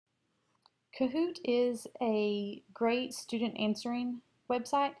Kahoot is a great student answering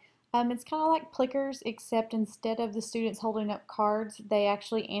website. It's kind of like Plickers, except instead of the students holding up cards, they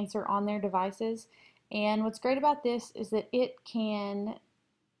actually answer on their devices. And what's great about this is that it can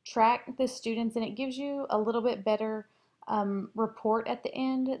track the students and it gives you a little bit better report at the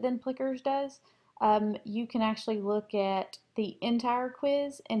end than Plickers does. You can actually look at the entire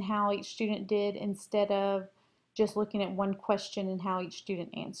quiz and how each student did instead of just looking at one question and how each student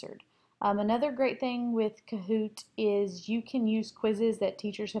answered. Another great thing with Kahoot is you can use quizzes that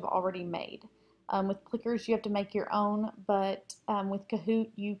teachers have already made. With Plickers, you have to make your own, but with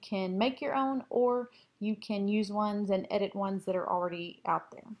Kahoot, you can make your own or you can use ones and edit ones that are already out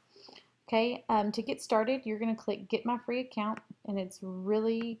there. Okay, to get started, you're going to click Get My Free Account, and it's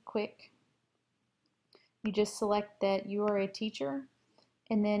really quick. You just select that you are a teacher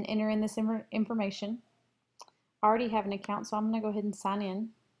and then enter in this information. I already have an account, so I'm going to go ahead and sign in.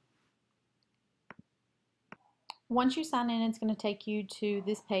 Once you sign in, it's going to take you to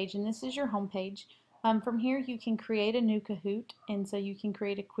this page, and this is your home page. From here, you can create a new Kahoot, and so you can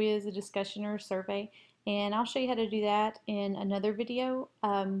create a quiz, a discussion, or a survey, and I'll show you how to do that in another video,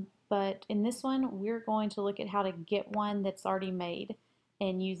 but in this one, we're going to look at how to get one that's already made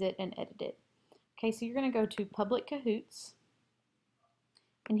and use it and edit it. Okay, so you're going to go to Public Kahoots,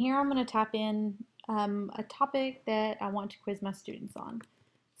 and here I'm going to type in a topic that I want to quiz my students on.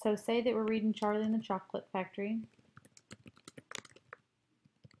 So say that we're reading Charlie and the Chocolate Factory.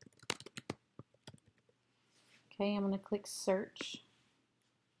 Okay, I'm going to click search.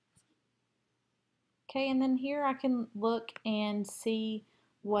 Okay, and then here I can look and see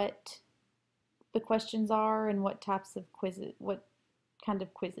what the questions are and what types of quizzes, what kind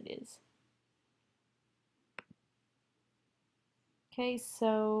of quiz it is. Okay,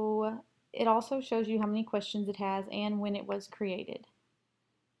 so it also shows you how many questions it has and when it was created.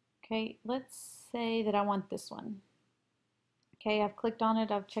 Okay, let's say that I want this one. Okay, I've clicked on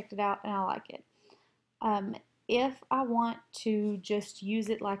it, I've checked it out, and I like it. If I want to just use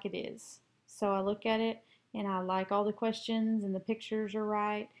it like it is, so I look at it and I like all the questions and the pictures are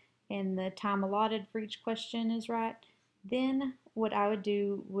right and the time allotted for each question is right, then what I would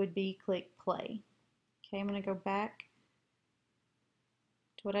do would be click play. Okay, I'm going to go back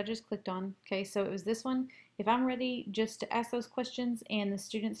to what I just clicked on. Okay, so it was this one. If I'm ready just to ask those questions and the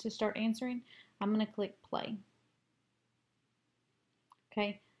students to start answering, I'm going to click play.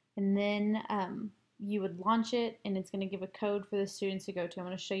 Okay, and then you would launch it and it's going to give a code for the students to go to. I'm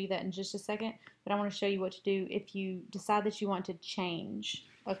going to show you that in just a second, but I want to show you what to do if you decide that you want to change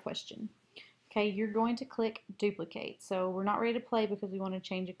a question. Okay, you're going to click duplicate. So we're not ready to play because we want to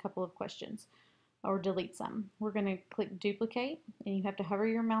change a couple of questions or delete some. We're going to click duplicate and you have to hover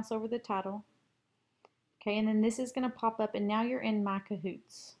your mouse over the title. Okay, and then this is going to pop up and now you're in My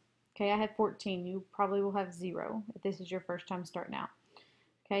Kahoots. Okay, I have 14. You probably will have 0 if this is your first time starting out.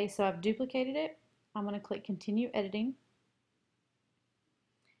 Okay, so I've duplicated it. I'm going to click Continue Editing.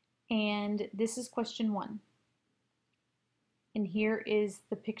 And this is question 1. And here is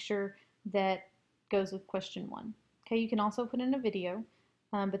the picture that goes with question 1. Okay, you can also put in a video,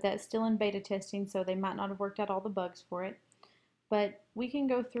 but that's still in beta testing, so they might not have worked out all the bugs for it. But we can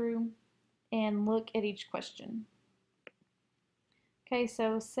go through and look at each question. Okay,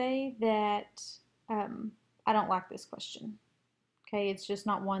 so say that I don't like this question. Okay, it's just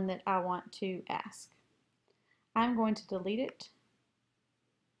not one that I want to ask. I'm going to delete it.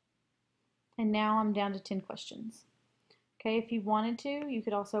 And now I'm down to 10 questions. Okay, if you wanted to, you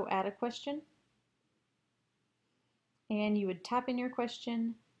could also add a question. And you would type in your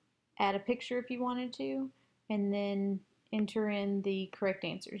question, add a picture if you wanted to, and then enter in the correct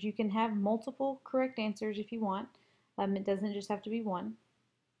answers. You can have multiple correct answers if you want. It doesn't just have to be one.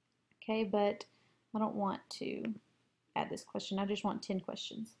 Okay, but I don't want to add this question. I just want 10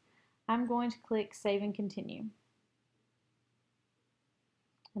 questions. I'm going to click Save and Continue.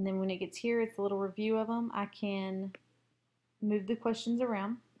 And then when it gets here, it's a little review of them. I can move the questions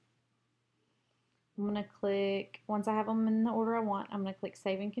around. I'm going to click, once I have them in the order I want, I'm going to click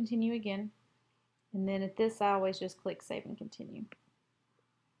Save and Continue again. And then at this, I always just click Save and Continue.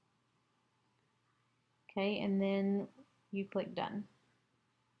 Okay, and then you click Done.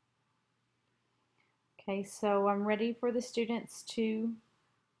 Okay, so I'm ready for the students to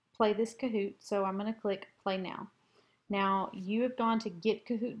play this Kahoot, so I'm going to click Play Now. Now, you have gone to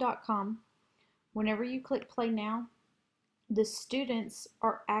getkahoot.com. Whenever you click Play Now, the students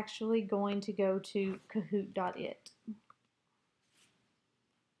are actually going to go to kahoot.it.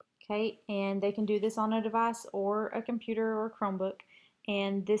 Okay, and they can do this on a device or a computer or a Chromebook,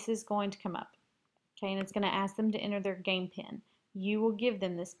 and this is going to come up. Okay, and it's going to ask them to enter their game pin. You will give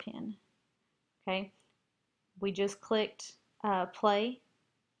them this pin. Okay, we just clicked play,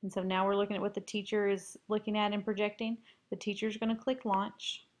 and so now we're looking at what the teacher is looking at and projecting. The teacher's going to click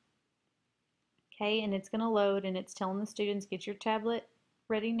launch. Okay, and it's going to load, and it's telling the students, get your tablet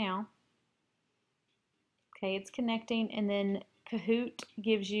ready now. Okay, it's connecting, and then Kahoot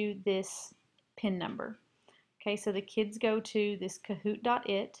gives you this PIN number. Okay, so the kids go to this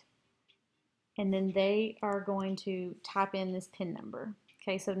kahoot.it, and then they are going to type in this PIN number.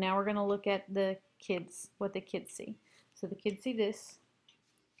 Okay, so now we're going to look at the kids, what the kids see. So the kids see this,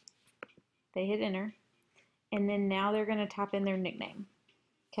 they hit enter, and then now they're going to type in their nickname.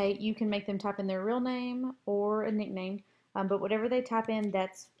 Okay, you can make them type in their real name or a nickname, but whatever they type in,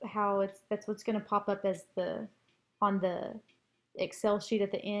 that's what's going to pop up as on the Excel sheet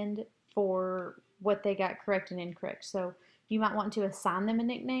at the end for what they got correct and incorrect. So you might want to assign them a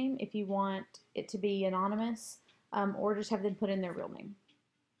nickname if you want it to be anonymous, or just have them put in their real name.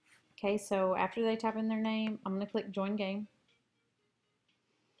 Okay, so after they type in their name, I'm going to click Join Game.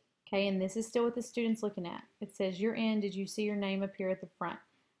 Okay, and this is still what the student's looking at. It says, you're in. Did you see your name appear at the front?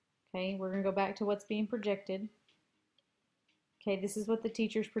 Okay, we're going to go back to what's being projected. Okay, this is what the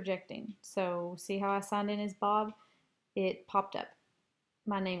teacher's projecting. So see how I signed in as Bob? It popped up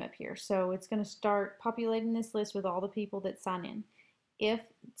my name up here. So it's going to start populating this list with all the people that sign in. If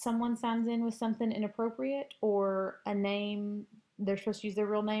someone signs in with something inappropriate or a name, they're supposed to use their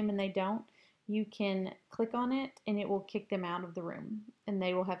real name and they don't, you can click on it and it will kick them out of the room and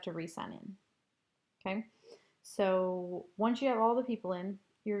they will have to re-sign in. Okay, so once you have all the people in,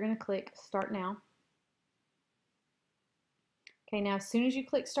 you're going to click Start Now. Okay, now as soon as you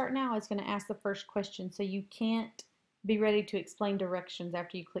click Start Now, it's going to ask the first question, so you can't be ready to explain directions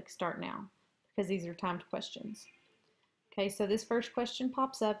after you click Start Now, because these are timed questions. Okay, so this first question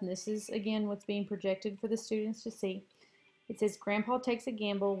pops up, and this is, again, what's being projected for the students to see. It says, Grandpa takes a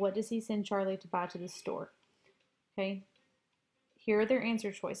gamble. What does he send Charlie to buy to the store? Okay, here are their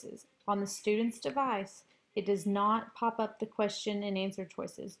answer choices. On the student's device, it does not pop up the question and answer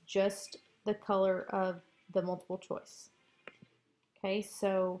choices, just the color of the multiple choice. Okay,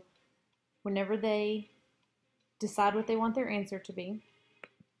 so whenever they decide what they want their answer to be,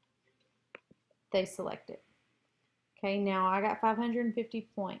 they select it. Okay, now I got 550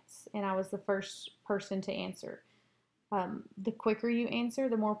 points and I was the first person to answer. The quicker you answer,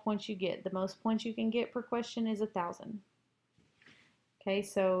 the more points you get. The most points you can get per question is 1,000. Okay,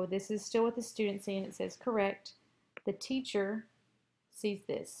 so this is still what the student sees, and it says correct. The teacher sees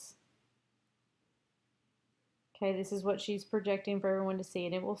this. Okay, this is what she's projecting for everyone to see,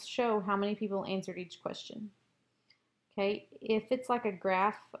 and it will show how many people answered each question. Okay, if it's like a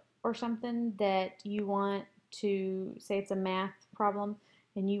graph or something that you want to, say it's a math problem,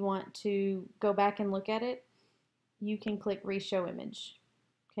 and you want to go back and look at it, you can click Reshow Image.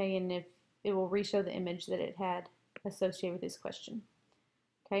 Okay, and if it will reshow the image that it had associated with this question.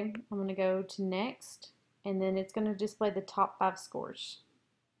 Okay, I'm going to go to Next, and then it's going to display the top 5 scores.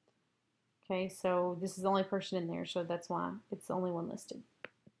 Okay, so this is the only person in there, so that's why it's the only one listed.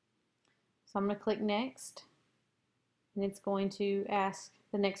 So I'm going to click Next, and it's going to ask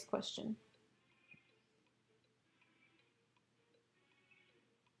the next question.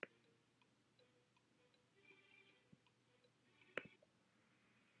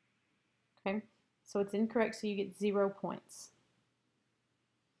 Okay, so it's incorrect, so you get 0 points.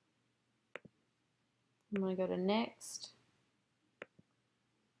 I'm going to go to Next,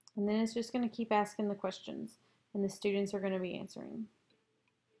 and then it's just going to keep asking the questions, and the students are going to be answering.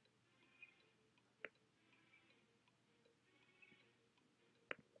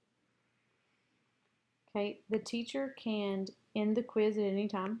 Okay, the teacher can end the quiz at any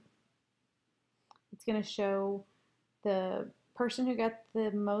time. It's going to show the person who got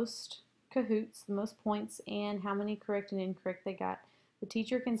the most Kahoots, the most points, and how many correct and incorrect they got. The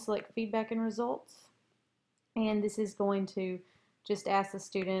teacher can select feedback and results, and this is going to just ask the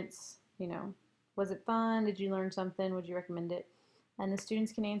students, you know, was it fun? Did you learn something? Would you recommend it? And the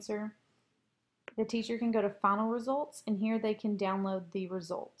students can answer. The teacher can go to final results, and here they can download the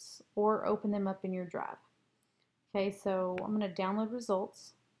results or open them up in your drive. Okay, so I'm going to download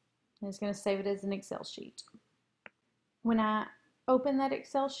results, and it's going to save it as an Excel sheet. When I open that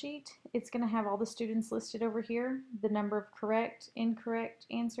Excel sheet, it's going to have all the students listed over here, the number of correct, incorrect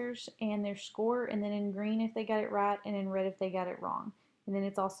answers, and their score, and then in green if they got it right, and in red if they got it wrong. And then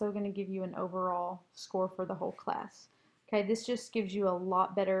it's also going to give you an overall score for the whole class. Okay, this just gives you a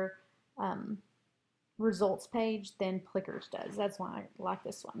lot better results page than Plickers does. That's why I like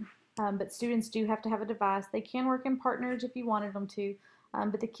this one. But students do have to have a device. They can work in partners if you wanted them to,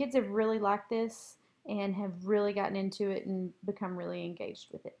 but the kids have really liked this. and have really gotten into it and become really engaged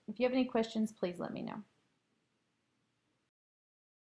with it. If you have any questions, please let me know.